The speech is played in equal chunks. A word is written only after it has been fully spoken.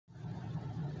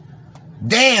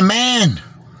Damn, man.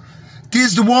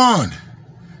 This the one.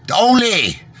 The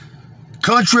only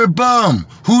country bum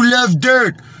who loves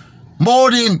dirt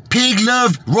more than pig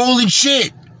love rolling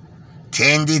shit.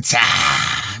 Tendie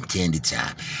time. Tendie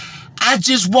time. I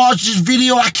just watched this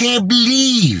video. I can't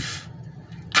believe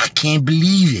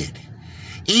it.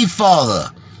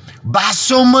 Apefather buy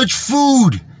so much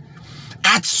food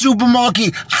at the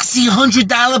supermarket. I see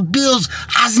 $100 bills.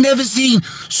 I've never seen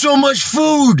so much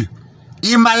food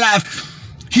in my life.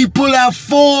 He pull out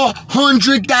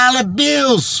 $400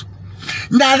 bills.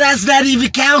 Now that's not even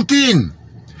counting.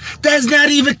 That's not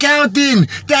even counting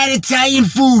that Italian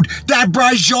food, that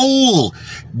braciole,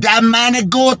 that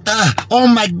manicotta. Oh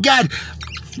my God.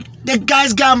 That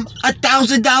guy's got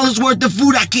 $1,000 worth of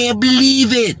food. I can't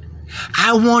believe it.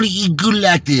 I want to eat good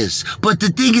like this. But the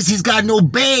thing is, he's got no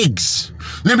bags.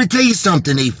 Let me tell you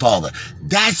something, Apefather.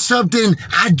 That's something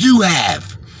I do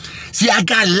have. See, I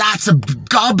got lots of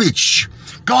garbage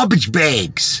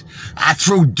bags. I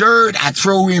throw dirt. I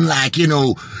throw in, like,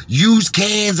 used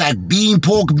cans, like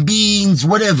pork and beans,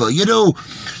 whatever,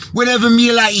 whatever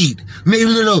meal I eat. Maybe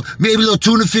a little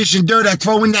tuna fish and dirt. I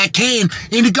throw in that can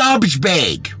in the garbage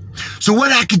bag. So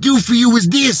what I could do for you is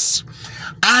this.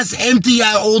 I empty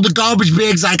out all the garbage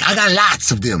bags. Like, I got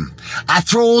lots of them. I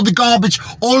throw all the garbage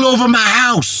all over my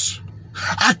house.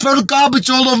 I throw the garbage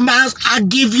all over my house. I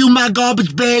give you my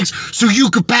garbage bags so you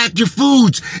can pack your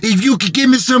foods. If you could give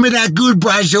me some of that good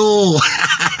braciole.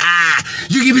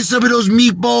 You give me some of those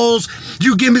meatballs.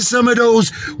 You give me some of those,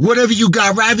 whatever you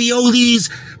got, raviolis,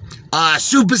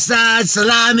 supersized,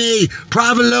 salami,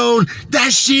 provolone.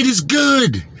 That shit is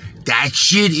good. That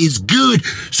shit is good.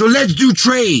 So let's do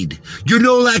trade.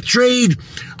 Like trade.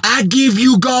 I give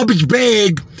you garbage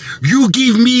bag. You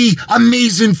give me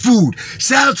amazing food.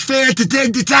 Sounds fair to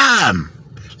take the time.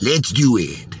 Let's do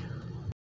it.